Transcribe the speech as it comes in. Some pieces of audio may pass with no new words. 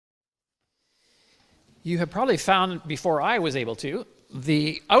You have probably found, before I was able to,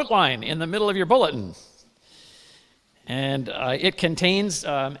 the outline in the middle of your bulletin. And it contains,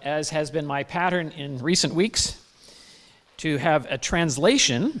 as has been my pattern in recent weeks, to have a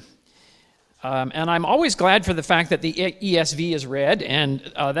translation. And I'm always glad for the fact that the ESV is read, and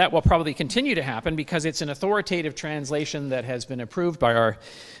that will probably continue to happen because it's an authoritative translation that has been approved by our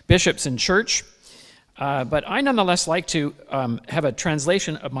bishops in church. But I nonetheless like to have a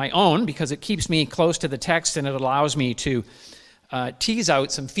translation of my own because it keeps me close to the text and it allows me to tease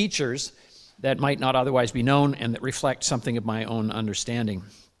out some features that might not otherwise be known and that reflect something of my own understanding.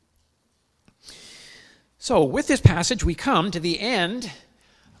 So with this passage, we come to the end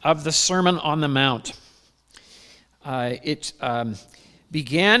of the Sermon on the Mount. It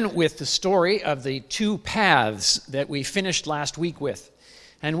began with the story of the two paths that we finished last week with.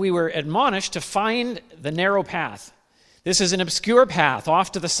 And we were admonished to find the narrow path. This is an obscure path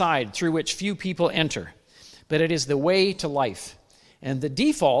off to the side through which few people enter, but it is the way to life. And the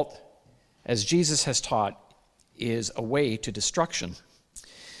default, as Jesus has taught, is a way to destruction.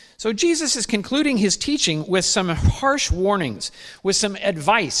 So Jesus is concluding his teaching with some harsh warnings, with some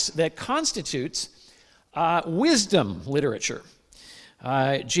advice that constitutes wisdom literature.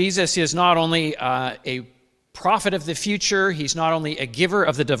 Jesus is not only a prophet of the future, he's not only a giver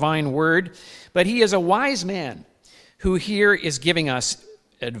of the divine word, but he is a wise man who here is giving us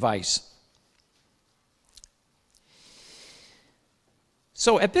advice.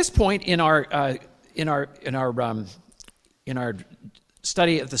 So at this point in our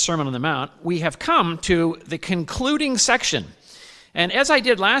study of the Sermon on the Mount, we have come to the concluding section. And as I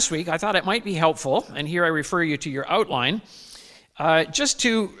did last week, I thought it might be helpful, and here I refer you to your outline, just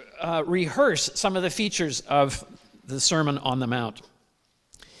to rehearse some of the features of the Sermon on the Mount.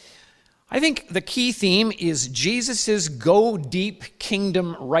 I think the key theme is Jesus' go deep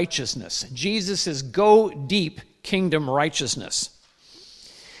kingdom righteousness. Jesus' go deep kingdom righteousness.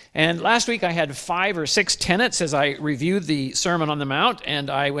 And last week I had 5 or 6 tenets as I reviewed the Sermon on the Mount, and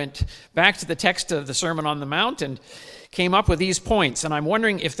I went back to the text of the Sermon on the Mount and came up with these points. And I'm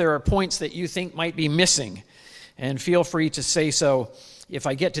wondering if there are points that you think might be missing. And feel free to say so if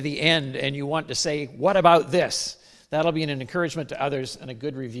I get to the end and you want to say, what about this? That'll be an encouragement to others and a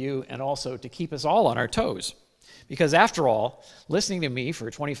good review, and also to keep us all on our toes. Because after all, listening to me for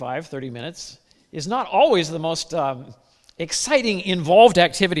 25, 30 minutes is not always the most exciting, involved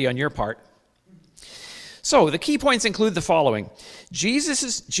activity on your part. So the key points include the following.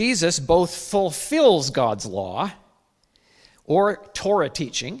 Jesus both fulfills God's law, or Torah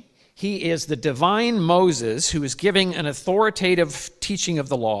teaching. He is the divine Moses who is giving an authoritative teaching of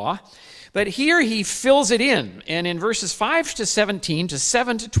the law. But here he fills it in. And in verses 5 to 17 to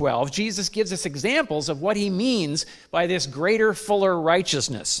 7 to 12, Jesus gives us examples of what he means by this greater, fuller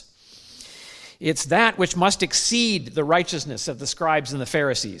righteousness. It's that which must exceed the righteousness of the scribes and the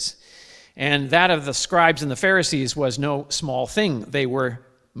Pharisees. And that of the scribes and the Pharisees was no small thing. They were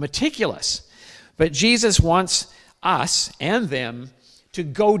meticulous. But Jesus wants us and them to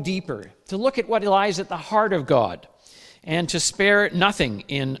go deeper, to look at what lies at the heart of God, and to spare nothing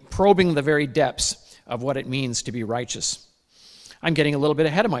in probing the very depths of what it means to be righteous. I'm getting a little bit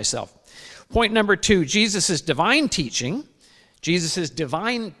ahead of myself. Point number 2, Jesus' divine teaching, Jesus'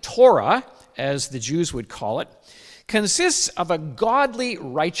 divine Torah, as the Jews would call it, consists of a godly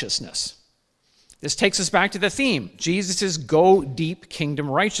righteousness. This takes us back to the theme, Jesus' go deep kingdom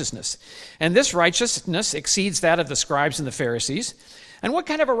righteousness. And this righteousness exceeds that of the scribes and the Pharisees. And what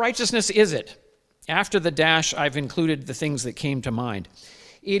kind of a righteousness is it? After the dash, I've included the things that came to mind.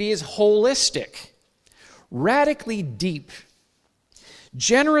 It is holistic, radically deep,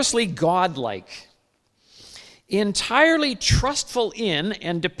 generously godlike, entirely trustful in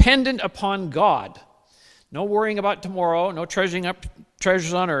and dependent upon God. No worrying about tomorrow, no treasuring up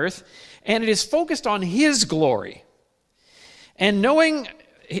treasures on earth. And it is focused on his glory. And knowing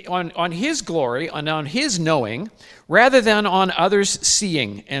on his glory and on his knowing, rather than on others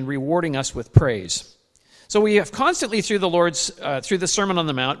seeing and rewarding us with praise. So we have constantly through the Sermon on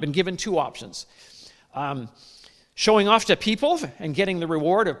the Mount been given 2 options. Showing off to people and getting the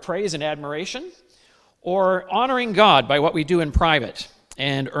reward of praise and admiration, or honoring God by what we do in private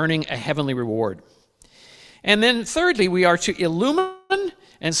and earning a heavenly reward. And then thirdly, we are to illumine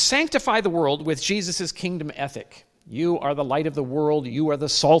and sanctify the world with Jesus' kingdom ethic. You are the light of the world. You are the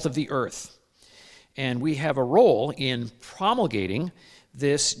salt of the earth. And we have a role in promulgating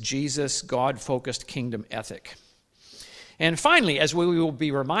this Jesus, God-focused kingdom ethic. And finally, as we will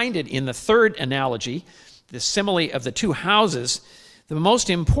be reminded in the third analogy, the simile of the 2 houses, the most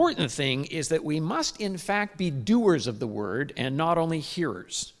important thing is that we must in fact be doers of the word and not only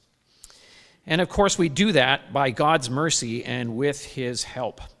hearers. And of course, we do that by God's mercy and with his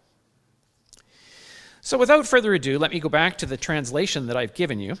help. So without further ado, let me go back to the translation that I've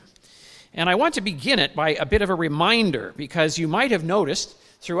given you. And I want to begin it by a bit of a reminder, because you might have noticed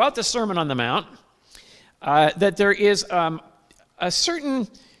throughout the Sermon on the Mount that there is a certain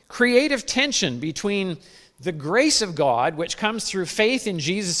creative tension between the grace of God, which comes through faith in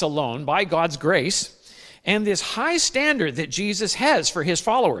Jesus alone, by God's grace, and this high standard that Jesus has for his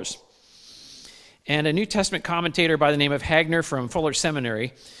followers. And a New Testament commentator by the name of Hagner from Fuller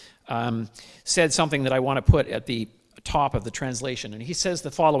Seminary said something that I want to put at the top of the translation. And he says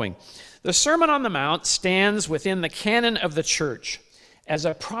the following: "The Sermon on the Mount stands within the canon of the church as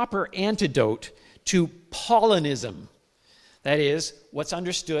a proper antidote to Paulinism." That is, what's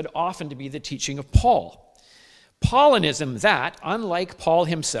understood often to be the teaching of Paul. Paulinism that, unlike Paul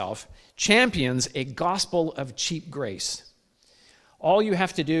himself, champions a gospel of cheap grace. All you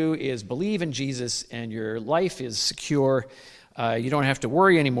have to do is believe in Jesus and your life is secure. You don't have to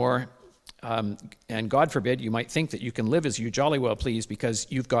worry anymore. And God forbid, you might think that you can live as you jolly well please because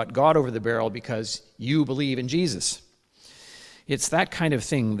you've got God over the barrel because you believe in Jesus. It's that kind of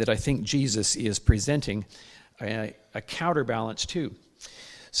thing that I think Jesus is presenting a counterbalance to.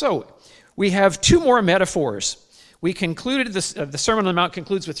 So, we have two more metaphors. We concluded the Sermon on the Mount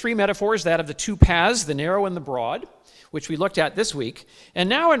concludes with three metaphors, that of the two paths, the narrow and the broad, which we looked at this week. And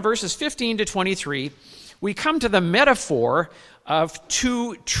now in verses 15 to 23, we come to the metaphor of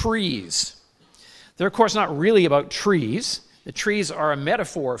two trees. They're, of course, not really about trees. The trees are a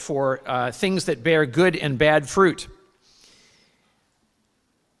metaphor for things that bear good and bad fruit.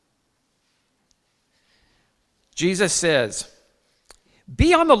 Jesus says,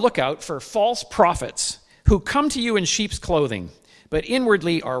 "Be on the lookout for false prophets who come to you in sheep's clothing, but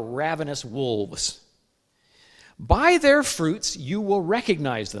inwardly are ravenous wolves. By their fruits you will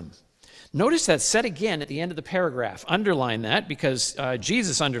recognize them." Notice that's said again at the end of the paragraph. Underline that because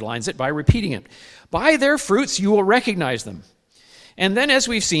Jesus underlines it by repeating it. By their fruits you will recognize them. And then, as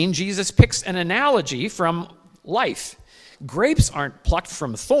we've seen, Jesus picks an analogy from life. Grapes aren't plucked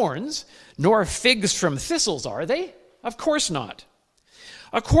from thorns, nor figs from thistles, are they? Of course not.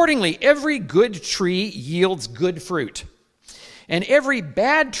 Accordingly, every good tree yields good fruit, and every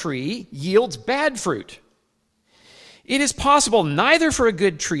bad tree yields bad fruit. It is possible neither for a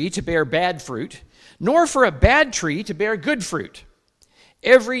good tree to bear bad fruit, nor for a bad tree to bear good fruit.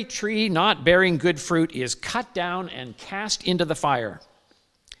 Every tree not bearing good fruit is cut down and cast into the fire.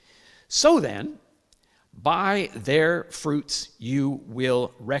 So then, by their fruits you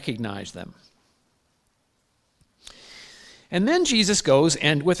will recognize them. And then Jesus goes,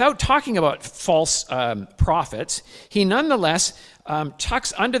 and without talking about false prophets, he nonetheless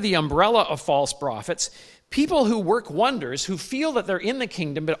tucks under the umbrella of false prophets people who work wonders, who feel that they're in the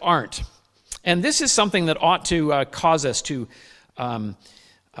kingdom but aren't. And this is something that ought to cause us to kind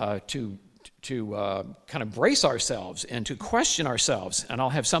of brace ourselves and to question ourselves. And I'll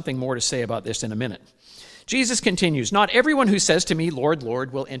have something more to say about this in a minute. Jesus continues, "Not everyone who says to me, 'Lord,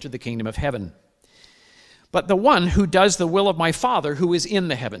 Lord,' will enter the kingdom of heaven, but the one who does the will of my Father who is in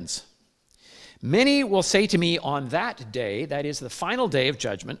the heavens. Many will say to me on that day," that is the final day of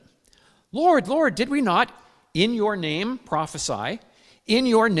judgment, "Lord, Lord, did we not in your name prophesy, in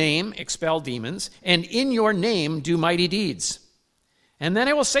your name expel demons, and in your name do mighty deeds? And then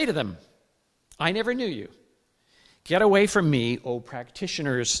I will say to them, I never knew you. Get away from me, O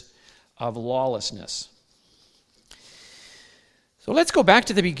practitioners of lawlessness." So let's go back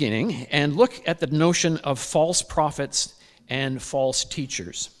to the beginning and look at the notion of false prophets and false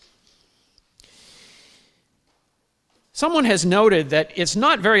teachers. Someone has noted that it's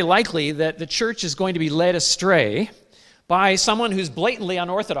not very likely that the church is going to be led astray by someone who's blatantly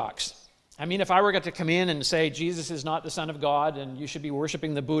unorthodox. I mean, if I were to come in and say Jesus is not the Son of God and you should be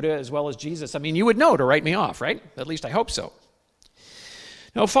worshiping the Buddha as well as Jesus, I mean, you would know to write me off, right? At least I hope so.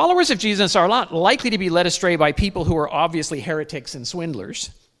 Now, followers of Jesus are not likely to be led astray by people who are obviously heretics and swindlers.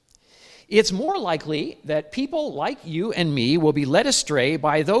 It's more likely that people like you and me will be led astray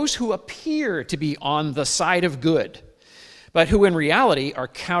by those who appear to be on the side of good, but who in reality are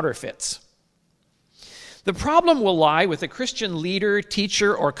counterfeits. The problem will lie with a Christian leader,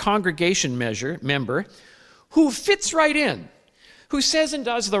 teacher, or congregation member who fits right in, who says and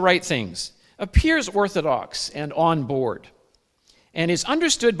does the right things, appears orthodox and on board, and is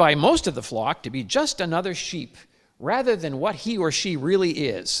understood by most of the flock to be just another sheep rather than what he or she really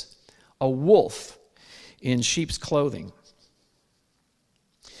is, a wolf in sheep's clothing.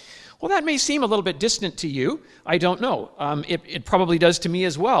 Well, that may seem a little bit distant to you. I don't know. It probably does to me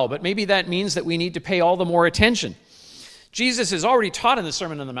as well, but maybe that means that we need to pay all the more attention Jesus has already taught in the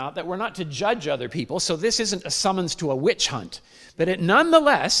Sermon on the Mount that we're not to judge other people, so this isn't a summons to a witch hunt. But it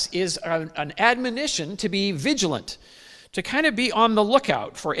nonetheless is an admonition to be vigilant, to kind of be on the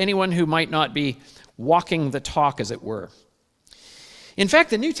lookout for anyone who might not be walking the talk, as it were. In fact,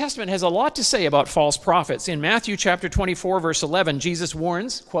 the New Testament has a lot to say about false prophets. In Matthew chapter 24, verse 11, Jesus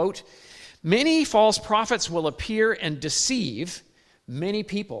warns, quote, "Many false prophets will appear and deceive many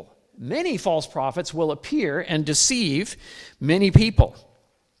people." Many false prophets will appear and deceive many people.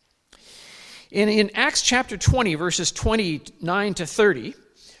 In Acts chapter 20, verses 29 to 30,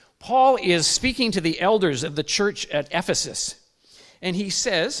 Paul is speaking to the elders of the church at Ephesus. And he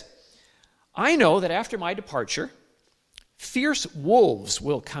says, "I know that after my departure, fierce wolves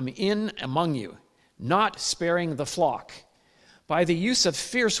will come in among you, not sparing the flock." By the use of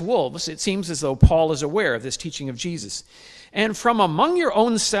fierce wolves, it seems as though Paul is aware of this teaching of Jesus. "And from among your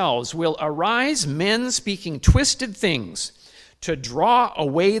own selves will arise men speaking twisted things to draw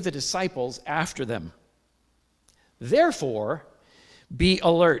away the disciples after them. Therefore, be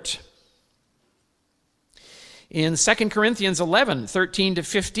alert." In 2 Corinthians 11, 13 to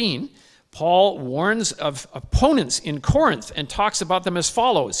 15, Paul warns of opponents in Corinth and talks about them as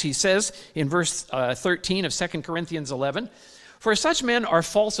follows. He says in verse 13 of 2 Corinthians 11, "For such men are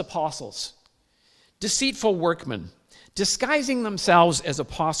false apostles, deceitful workmen, disguising themselves as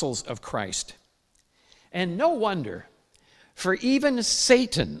apostles of Christ. And no wonder, for even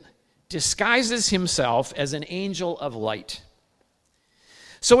Satan disguises himself as an angel of light.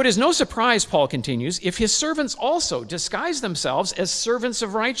 So it is no surprise," Paul continues, "if his servants also disguise themselves as servants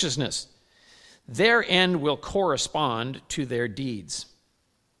of righteousness. Their end will correspond to their deeds."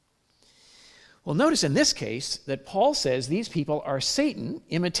 Well, notice in this case that Paul says these people are Satan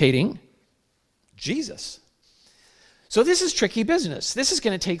imitating Jesus. So this is tricky business. This is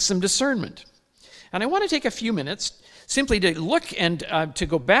going to take some discernment. And I want to take a few minutes simply to look and to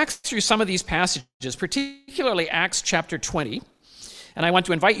go back through some of these passages, particularly Acts chapter 20. And I want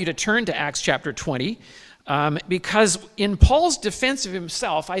to invite you to turn to Acts chapter 20 because in Paul's defense of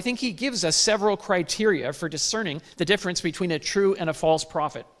himself, I think he gives us several criteria for discerning the difference between a true and a false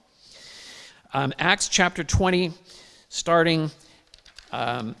prophet. Acts chapter 20, starting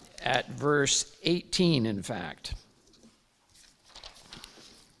at verse 18, in fact.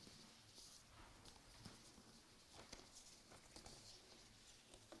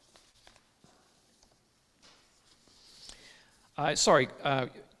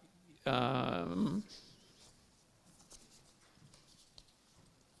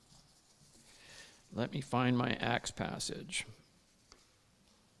 Let me find my Acts passage.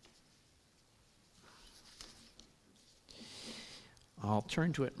 I'll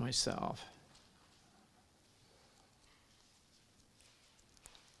turn to it myself.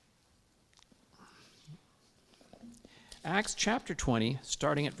 Acts chapter 20,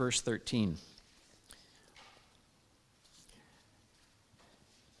 starting at verse 13.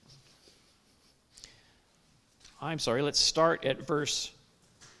 I'm sorry, let's start at verse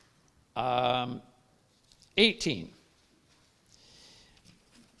 18.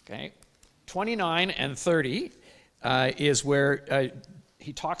 Okay, 29 and 30 is where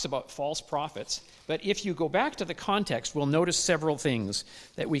he talks about false prophets. But if you go back to the context, we'll notice several things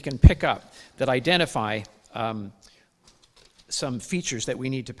that we can pick up that identify some features that we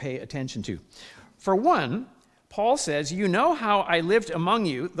need to pay attention to. For one, Paul says, "You know how I lived among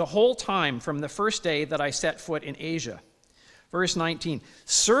you the whole time from the first day that I set foot in Asia." Verse 19,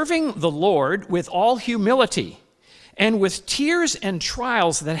 "Serving the Lord with all humility and with tears and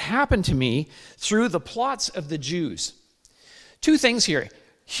trials that happened to me through the plots of the Jews." Two things here,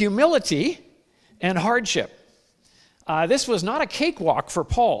 humility and hardship. This was not a cakewalk for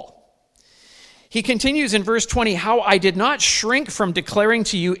Paul. He continues in verse 20, "How I did not shrink from declaring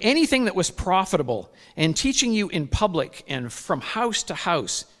to you anything that was profitable and teaching you in public and from house to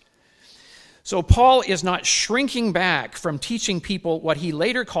house." So Paul is not shrinking back from teaching people what he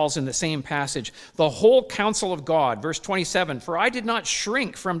later calls in the same passage, the whole counsel of God. Verse 27, "For I did not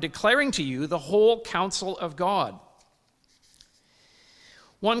shrink from declaring to you the whole counsel of God."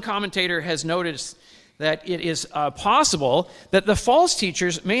 One commentator has noticed that it is possible that the false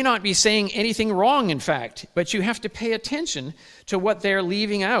teachers may not be saying anything wrong, in fact, but you have to pay attention to what they're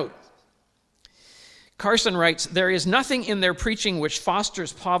leaving out. Carson writes, "There is nothing in their preaching which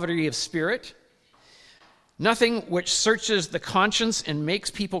fosters poverty of spirit, nothing which searches the conscience and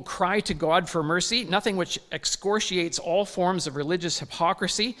makes people cry to God for mercy, nothing which excoriates all forms of religious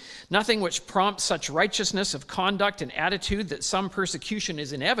hypocrisy, nothing which prompts such righteousness of conduct and attitude that some persecution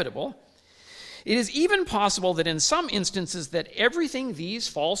is inevitable. It is even possible that in some instances that everything these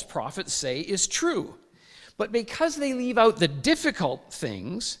false prophets say is true, But because they leave out the difficult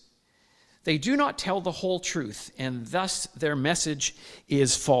things, they do not tell the whole truth, and thus their message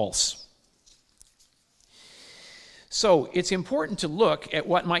is false. So it's important to look at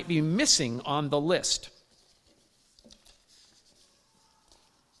what might be missing on the list.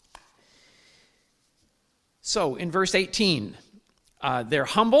 So in verse 18, they're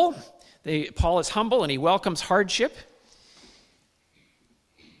humble. Paul is humble and he welcomes hardship.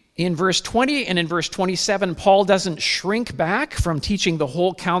 In verse 20 and in verse 27, Paul doesn't shrink back from teaching the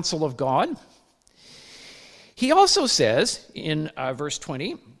whole counsel of God. He also says in verse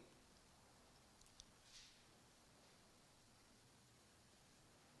 20,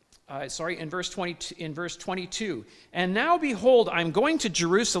 in verse 22, and now behold, I'm going to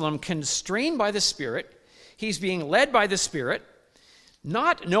Jerusalem constrained by the Spirit. He's being led by the Spirit,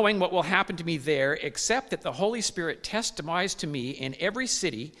 not knowing what will happen to me there, except that the Holy Spirit testifies to me in every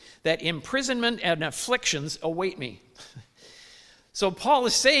city that imprisonment and afflictions await me. So Paul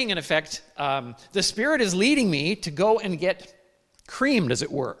is saying, in effect, the Spirit is leading me to go and get creamed, as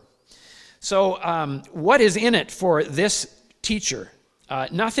it were. So what is in it for this teacher?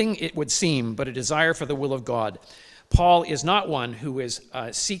 Nothing, it would seem, but a desire for the will of God. Paul is not one who is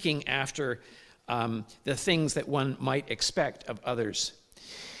seeking after the things that one might expect of others.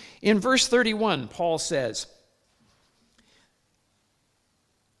 In verse 31, Paul says,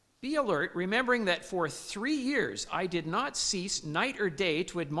 "Be alert, remembering that for 3 years I did not cease night or day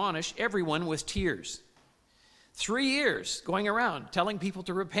to admonish everyone with tears." 3 years going around telling people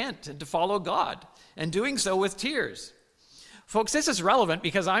to repent and to follow God, and doing so with tears. Folks, this is relevant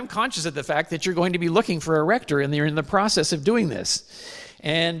because I'm conscious of the fact that you're going to be looking for a rector and you're in the process of doing this.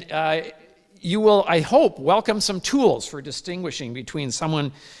 And you will, I hope, welcome some tools for distinguishing between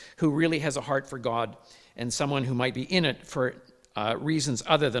someone who really has a heart for God and someone who might be in it for reasons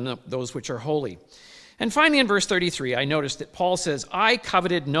other than those which are holy. And finally, in verse 33, I noticed that Paul says, "I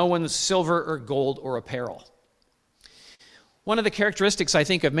coveted no one's silver or gold or apparel." One of the characteristics, I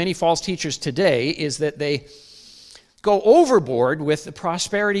think, of many false teachers today is that they go overboard with the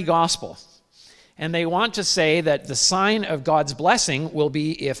prosperity gospel. And they want to say that the sign of God's blessing will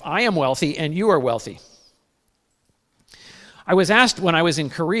be if I am wealthy and you are wealthy. I was asked when I was in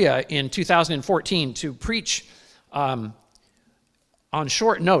Korea in 2014 to preach on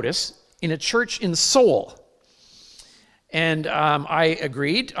short notice in a church in Seoul. And I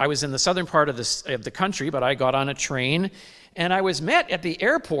agreed. I was in the southern part of the country, but I got on a train. And I was met at the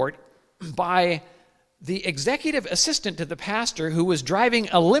airport by the executive assistant to the pastor who was driving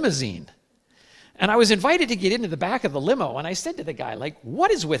a limousine. And I was invited to get into the back of the limo, and I said to the guy, like, "What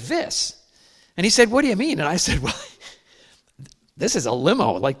is with this?" And he said, "What do you mean?" And I said, "Well, this is a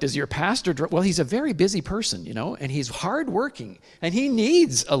limo. Like, does your pastor drive?" "Well, he's a very busy person, and he's hardworking, and he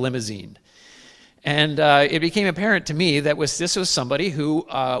needs a limousine." And it became apparent to me that this was somebody who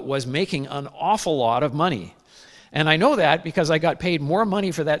was making an awful lot of money. And I know that because I got paid more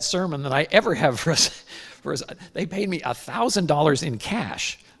money for that sermon than I ever have they paid me $1,000 in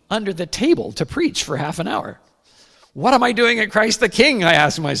cash under the table to preach for half an hour. What am I doing at Christ the King, I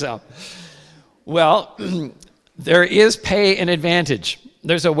asked myself. Well, there is pay and advantage.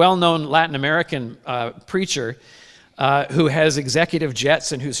 There's a well-known Latin American preacher who has executive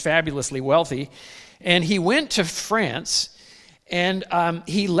jets and who's fabulously wealthy. And he went to France, and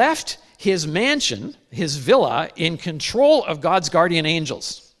he left his mansion, his villa, in control of God's guardian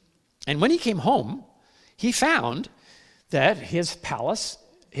angels. And when he came home, he found that his palace,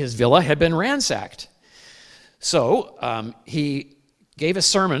 his villa, had been ransacked. So he gave a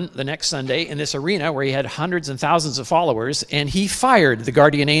sermon the next Sunday in this arena where he had hundreds and thousands of followers, and he fired the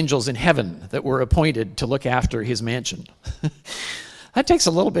guardian angels in heaven that were appointed to look after his mansion. That takes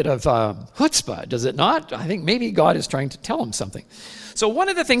a little bit of chutzpah, does it not? I think maybe God is trying to tell him something. So one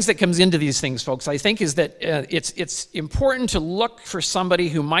of the things that comes into these things, folks, I think is that it's important to look for somebody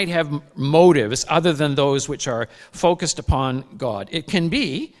who might have motives other than those which are focused upon God. It can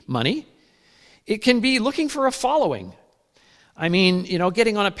be money. It can be looking for a following. I mean,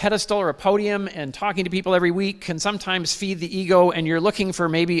 getting on a pedestal or a podium and talking to people every week can sometimes feed the ego, and you're looking for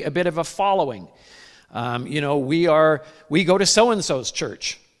maybe a bit of a following. We go to so-and-so's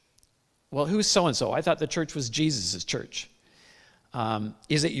church. Well, who's so-and-so? I thought the church was Jesus' church.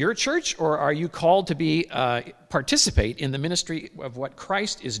 Is it your church, or are you called to participate in the ministry of what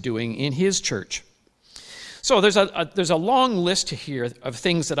Christ is doing in his church? So there's a long list here of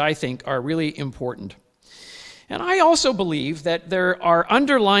things that I think are really important. And I also believe that there are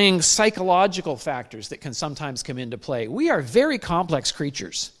underlying psychological factors that can sometimes come into play. We are very complex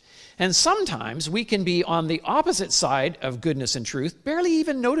creatures. And sometimes we can be on the opposite side of goodness and truth, barely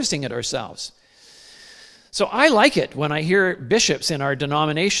even noticing it ourselves. So I like it when I hear bishops in our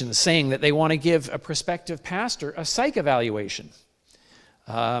denominations saying that they want to give a prospective pastor a psych evaluation,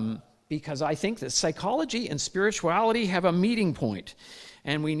 because I think that psychology and spirituality have a meeting point,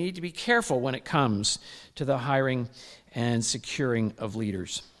 and we need to be careful when it comes to the hiring and securing of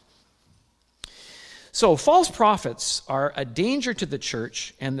leaders. So false prophets are a danger to the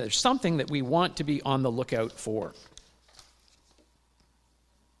church, and there's something that we want to be on the lookout for.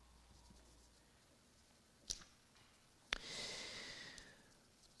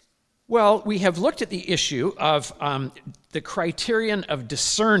 Well, we have looked at the issue of the criterion of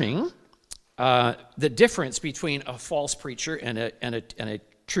discerning the difference between a false preacher and a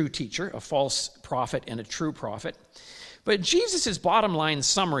true teacher, a false prophet and a true prophet. But Jesus' bottom line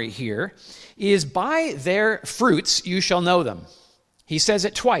summary here is, by their fruits you shall know them. He says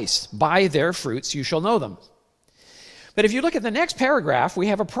it twice, by their fruits you shall know them. But if you look at the next paragraph, we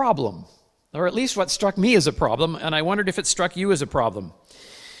have a problem, or at least what struck me as a problem, and I wondered if it struck you as a problem.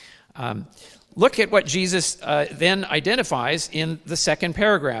 Look at what Jesus then identifies in the second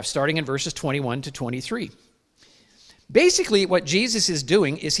paragraph, starting in verses 21 to 23. Basically, what Jesus is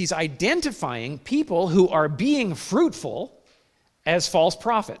doing is he's identifying people who are being fruitful as false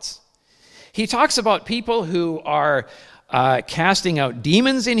prophets. He talks about people who are casting out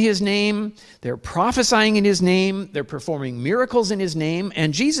demons in his name, they're prophesying in his name, they're performing miracles in his name,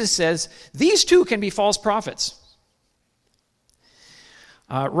 and Jesus says these too can be false prophets.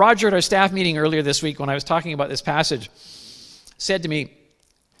 Roger at our staff meeting earlier this week, when I was talking about this passage, said to me,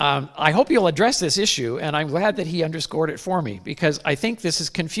 I hope you'll address this issue, and I'm glad that he underscored it for me, because I think this is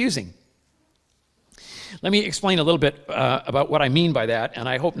confusing. Let me explain a little bit about what I mean by that, and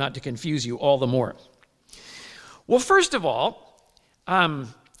I hope not to confuse you all the more. Well, first of all,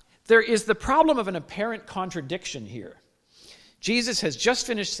 there is the problem of an apparent contradiction here. Jesus has just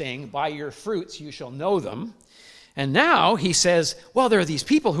finished saying, by your fruits you shall know them. And now he says, well, there are these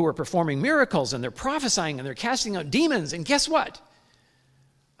people who are performing miracles, and they're prophesying, and they're casting out demons, and guess what?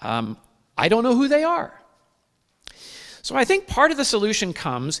 I don't know who they are. So I think part of the solution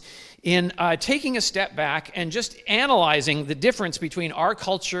comes in taking a step back and just analyzing the difference between our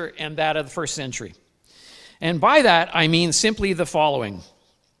culture and that of the first century. And by that, I mean simply the following.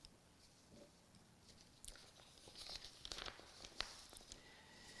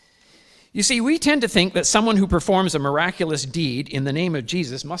 You see, we tend to think that someone who performs a miraculous deed in the name of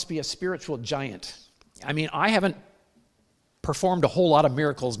Jesus must be a spiritual giant. I mean, I haven't performed a whole lot of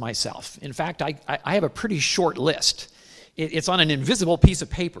miracles myself. In fact, I have a pretty short list. It's on an invisible piece of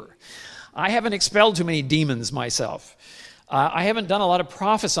paper. I haven't expelled too many demons myself. I haven't done a lot of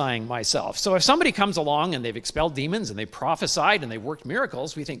prophesying myself. So if somebody comes along and they've expelled demons and they prophesied and they worked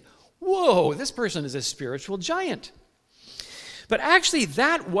miracles, we think, whoa, this person is a spiritual giant. But actually,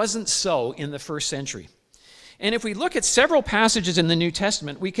 that wasn't so in the first century. And if we look at several passages in the New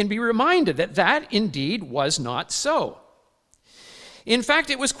Testament, we can be reminded that that indeed was not so. In fact,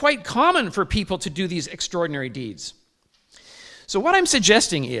 it was quite common for people to do these extraordinary deeds. So what I'm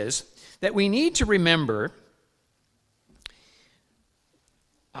suggesting is that we need to remember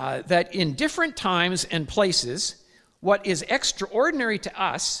that in different times and places, what is extraordinary to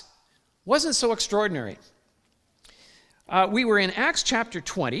us wasn't so extraordinary. We were in Acts chapter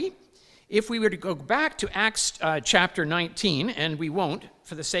 20. If we were to go back to Acts chapter 19, and we won't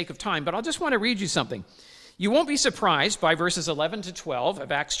for the sake of time, but I'll just want to read you something. You won't be surprised by verses 11 to 12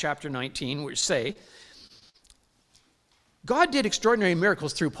 of Acts chapter 19, which say, God did extraordinary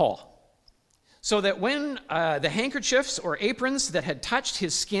miracles through Paul, so that when the handkerchiefs or aprons that had touched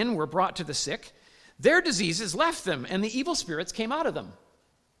his skin were brought to the sick, their diseases left them, and the evil spirits came out of them.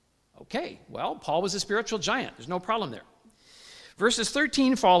 Okay, well, Paul was a spiritual giant. There's no problem there. Verses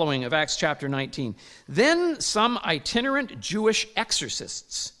 13 following of Acts chapter 19. Then some itinerant Jewish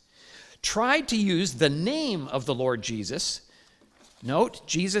exorcists tried to use the name of the Lord Jesus. Note,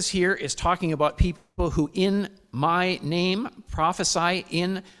 Jesus here is talking about people who in my name prophesy,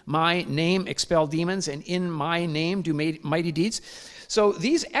 in my name expel demons, and in my name do mighty deeds. So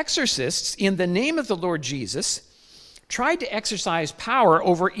these exorcists, in the name of the Lord Jesus, tried to exercise power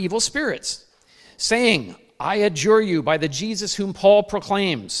over evil spirits, saying, I adjure you by the Jesus whom Paul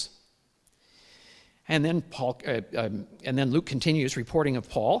proclaims. And then Luke continues reporting of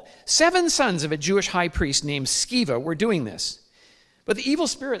Paul. 7 sons of a Jewish high priest named Sceva were doing this. But the evil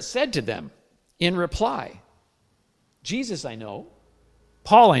spirit said to them in reply, Jesus I know,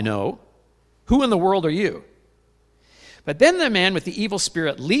 Paul I know, who in the world are you? But then the man with the evil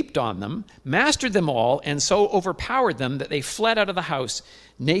spirit leaped on them, mastered them all, and so overpowered them that they fled out of the house,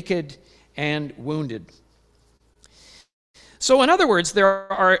 naked and wounded. So in other words,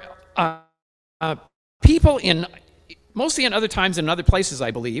 there are people mostly in other times and other places,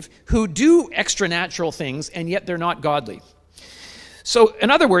 I believe, who do extranatural things, and yet they're not godly. So, in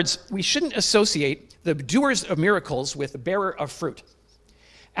other words, we shouldn't associate the doers of miracles with the bearer of fruit.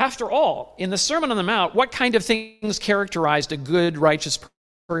 After all, in the Sermon on the Mount, what kind of things characterized a good, righteous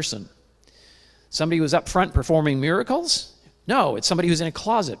person? Somebody who's up front performing miracles? No, it's somebody who's in a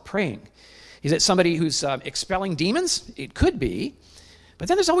closet praying. Is it somebody who's expelling demons? It could be. But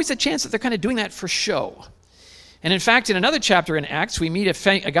then there's always a chance that they're kind of doing that for show. And in fact, in another chapter in Acts, we meet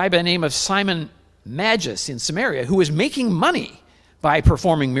a guy by the name of Simon Magus in Samaria who was making money by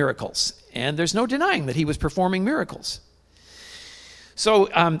performing miracles. And there's no denying that he was performing miracles. So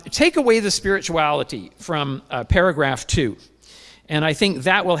take away the spirituality from paragraph 2. And I think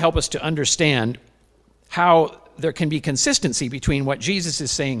that will help us to understand how there can be consistency between what Jesus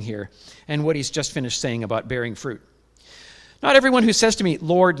is saying here and what he's just finished saying about bearing fruit. Not everyone who says to me,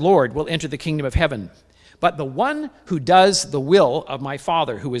 Lord, Lord, will enter the kingdom of heaven, but the one who does the will of my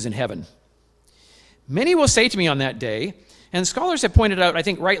Father who is in heaven. Many will say to me on that day, and scholars have pointed out, I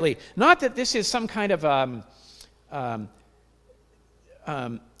think rightly, not that this is some kind of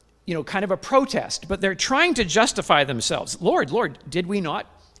kind of a protest, but they're trying to justify themselves. Lord, Lord, did we not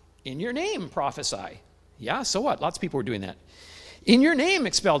in your name prophesy? Yeah, so what? Lots of people were doing that. In your name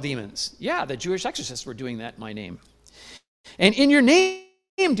expel demons. Yeah, the Jewish exorcists were doing that in my name. And in your name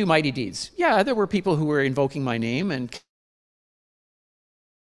do mighty deeds. Yeah, there were people who were invoking my name and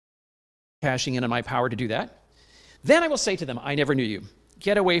cashing in on my power to do that. Then I will say to them, I never knew you.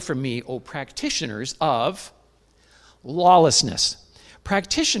 Get away from me, O practitioners of lawlessness.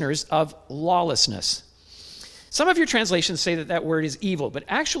 Practitioners of lawlessness. Some of your translations say that that word is evil, but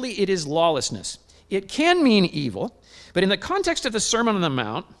actually it is lawlessness. It can mean evil, but in the context of the Sermon on the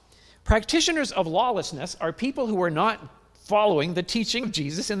Mount, practitioners of lawlessness are people who are not following the teaching of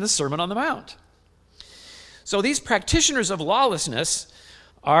Jesus in the Sermon on the Mount. So these practitioners of lawlessness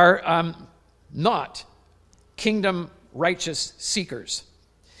are not kingdom righteous seekers.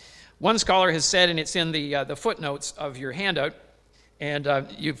 One scholar has said, and it's in the footnotes of your handout, and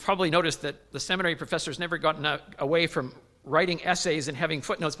you've probably noticed that the seminary professor's never gotten away from writing essays and having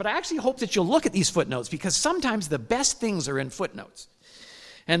footnotes, but I actually hope that you'll look at these footnotes because sometimes the best things are in footnotes.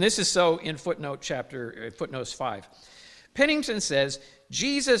 And this is so in footnotes 5. Pennington says,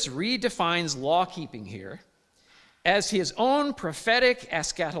 Jesus redefines law-keeping here as his own prophetic,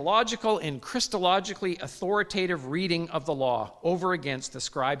 eschatological, and Christologically authoritative reading of the law over against the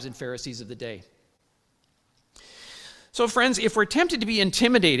scribes and Pharisees of the day. So friends, if we're tempted to be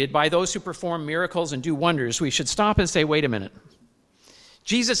intimidated by those who perform miracles and do wonders, we should stop and say, wait a minute.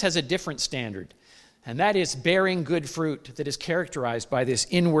 Jesus has a different standard, and that is bearing good fruit that is characterized by this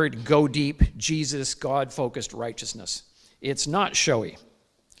inward, go deep, Jesus, God-focused righteousness. It's not showy.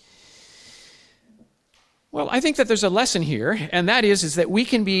 Well, I think that there's a lesson here, and that is that we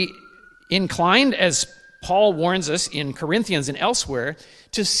can be inclined, as Paul warns us in Corinthians and elsewhere,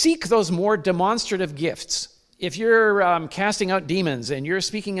 to seek those more demonstrative gifts. If you're casting out demons and you're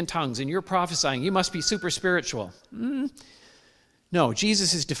speaking in tongues and you're prophesying, you must be super spiritual. No,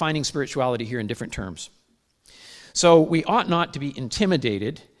 Jesus is defining spirituality here in different terms. So we ought not to be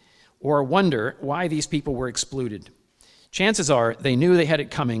intimidated or wonder why these people were excluded. Chances are they knew they had it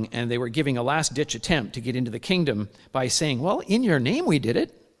coming and they were giving a last-ditch attempt to get into the kingdom by saying, well, in your name we did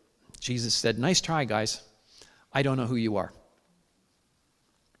it. Jesus said, nice try, guys. I don't know who you are.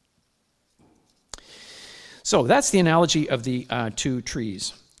 So that's the analogy of the two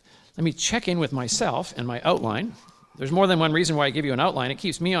trees. Let me check in with myself and my outline. There's more than one reason why I give you an outline. It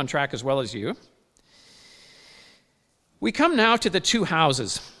keeps me on track as well as you. We come now to the two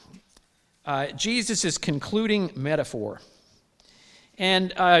houses. Jesus' concluding metaphor.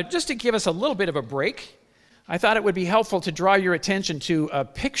 And just to give us a little bit of a break, I thought it would be helpful to draw your attention to a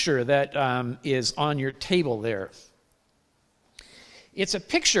picture that is on your table there. It's a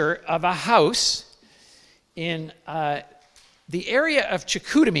picture of a house in the area of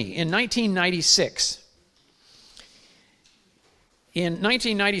Chicoutimi in 1996. In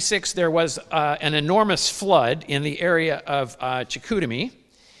 1996, there was an enormous flood in the area of Chicoutimi,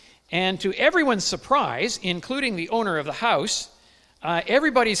 and to everyone's surprise, including the owner of the house,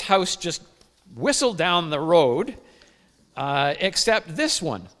 everybody's house just whistled down the road, except this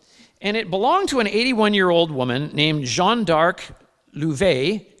one. And it belonged to an 81-year-old woman named Jeanne d'Arc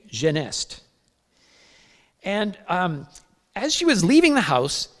Louvet-Geneste. And as she was leaving the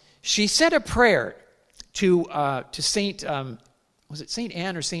house, she said a prayer to Saint, was it Saint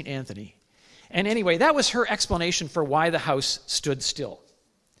Anne or Saint Anthony? And anyway, that was her explanation for why the house stood still.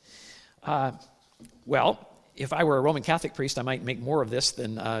 Well, if I were a Roman Catholic priest, I might make more of this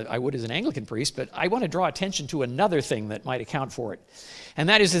than I would as an Anglican priest, but I want to draw attention to another thing that might account for it. And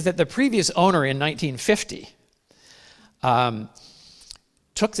that is that the previous owner in 1950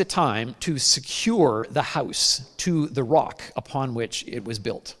 took the time to secure the house to the rock upon which it was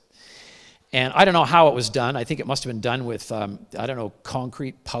built. And I don't know how it was done. I think it must have been done with,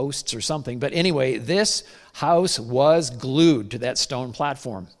 concrete posts or something. But anyway, this house was glued to that stone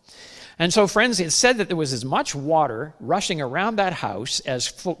platform. And so, friends, it's said that there was as much water rushing around that house as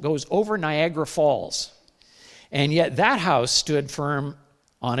goes over Niagara Falls. And yet that house stood firm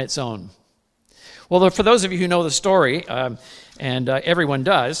on its own. Well, for those of you who know the story, and everyone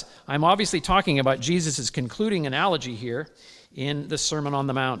does, I'm obviously talking about Jesus' concluding analogy here in the Sermon on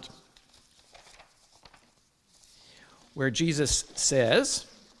the Mount, where Jesus says,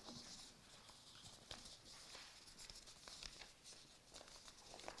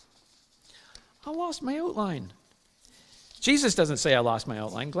 I lost my outline. Jesus doesn't say I lost my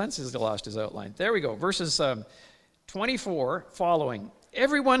outline. Glenn says he lost his outline. There we go. Verses 24 following.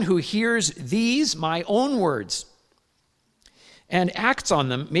 Everyone who hears these, my own words, and acts on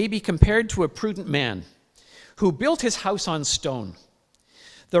them may be compared to a prudent man who built his house on stone.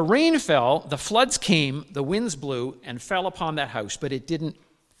 The rain fell, the floods came, the winds blew and fell upon that house, but it didn't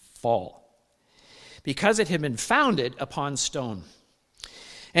fall because it had been founded upon stone.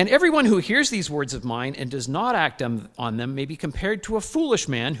 And everyone who hears these words of mine and does not act on them may be compared to a foolish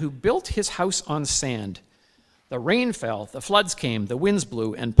man who built his house on sand. The rain fell, the floods came, the winds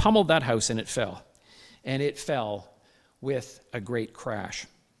blew and pummeled that house, and it fell. And it fell with a great crash.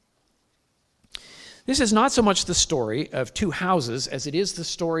 This is not so much the story of two houses as it is the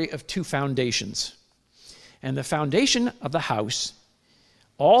story of two foundations. And the foundation of the house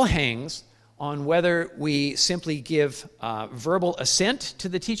all hangs on whether we simply give verbal assent to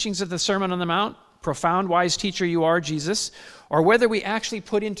the teachings of the Sermon on the Mount, profound wise teacher you are, Jesus, or whether we actually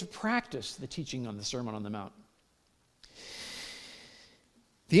put into practice the teaching on the Sermon on the Mount.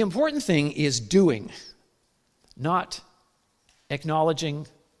 The important thing is doing, not acknowledging,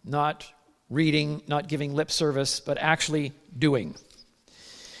 not reading, not giving lip service, but actually doing.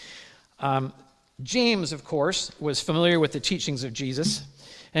 James, of course, was familiar with the teachings of Jesus,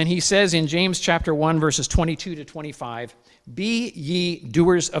 and he says in James chapter 1, verses 22 to 25, "Be ye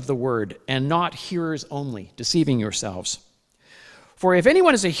doers of the word, and not hearers only, deceiving yourselves. For if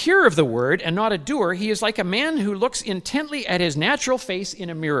anyone is a hearer of the word and not a doer, he is like a man who looks intently at his natural face in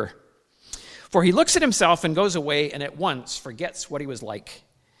a mirror. For he looks at himself and goes away and at once forgets what he was like.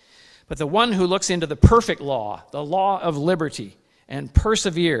 But the one who looks into the perfect law, the law of liberty, and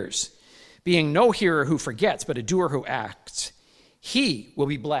perseveres, being no hearer who forgets, but a doer who acts, he will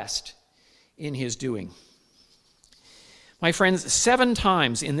be blessed in his doing." My friends, 7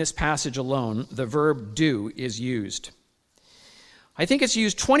 times in this passage alone, the verb do is used. I think it's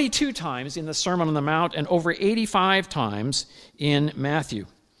used 22 times in the Sermon on the Mount and over 85 times in Matthew.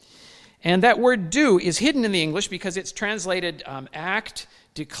 And that word do is hidden in the English because it's translated act,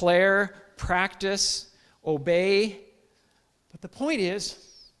 declare, practice, obey. But the point is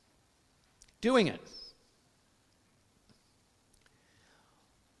doing it.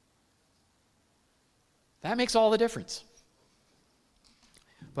 That makes all the difference.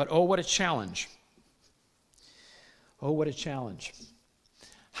 But oh, what a challenge. Oh, what a challenge.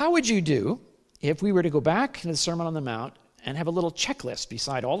 How would you do if we were to go back to the Sermon on the Mount and have a little checklist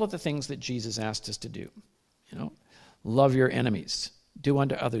beside all of the things that Jesus asked us to do? You know, love your enemies. Do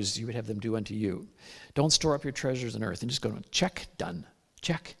unto others, you would have them do unto you. Don't store up your treasures on earth. And just go, check, done.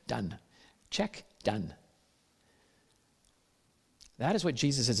 Check, done. Check, done. That is what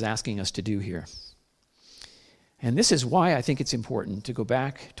Jesus is asking us to do here. And this is why I think it's important to go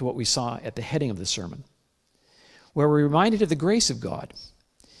back to what we saw at the heading of the sermon, where we're reminded of the grace of God.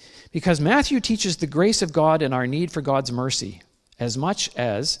 Because Matthew teaches the grace of God and our need for God's mercy, as much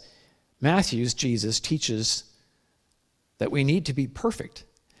as Matthew's Jesus teaches that we need to be perfect.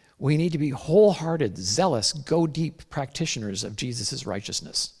 We need to be wholehearted, zealous, go-deep practitioners of Jesus'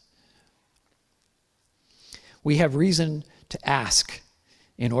 righteousness. We have reason to ask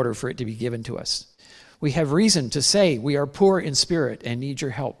in order for it to be given to us. We have reason to say we are poor in spirit and need your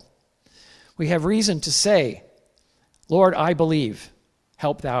help. We have reason to say, Lord, I believe,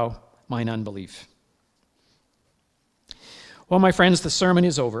 help thou mine unbelief. Well, my friends, the sermon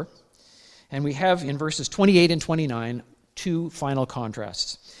is over, and we have in verses 28 and 29 2 final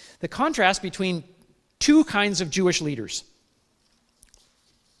contrasts. The contrast between 2 kinds of Jewish leaders.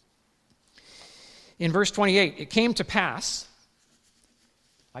 In verse 28, it came to pass,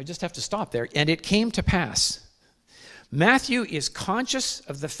 I just have to stop there, and it came to pass. Matthew is conscious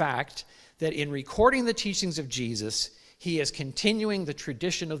of the fact that in recording the teachings of Jesus, he is continuing the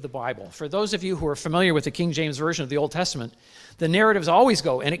tradition of the Bible. For those of you who are familiar with the King James Version of the Old Testament, the narratives always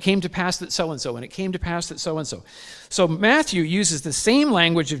go, and it came to pass that so-and-so, and it came to pass that so-and-so. So Matthew uses the same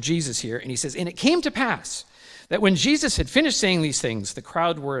language of Jesus here, and he says, and it came to pass that when Jesus had finished saying these things, the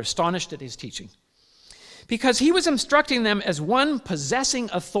crowd were astonished at his teaching, because he was instructing them as one possessing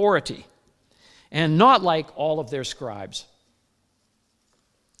authority, and not like all of their scribes.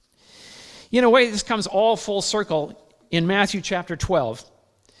 In a way, this comes all full circle in Matthew chapter 12,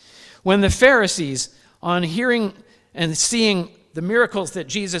 when the Pharisees, on hearing and seeing the miracles that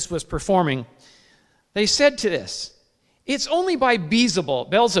Jesus was performing, they said to this, it's only by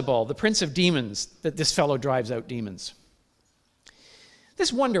Beelzebul, the prince of demons, that this fellow drives out demons.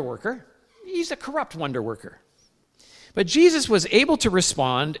 This wonder worker, he's a corrupt wonder worker. But Jesus was able to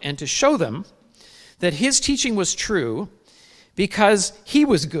respond and to show them that his teaching was true because he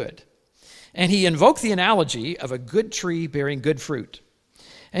was good. And he invoked the analogy of a good tree bearing good fruit.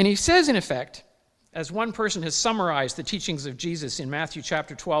 And he says, in effect, as one person has summarized the teachings of Jesus in Matthew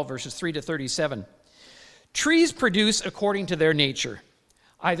chapter 12, verses 3 to 37, trees produce according to their nature,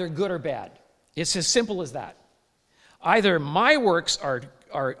 either good or bad. It's as simple as that. Either my works are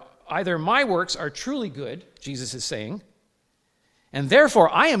truly good, Jesus is saying, and therefore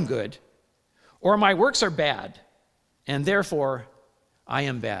I am good, or my works are bad, and therefore I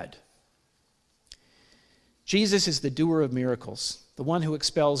am bad. Jesus is the doer of miracles, the one who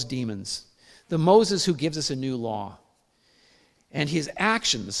expels demons, the Moses who gives us a new law. And his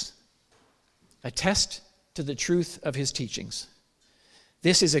actions attest to the truth of his teachings.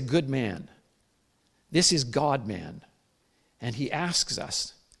 This is a good man. This is God-man. And he asks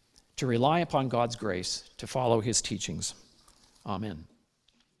us to rely upon God's grace to follow his teachings. Amen.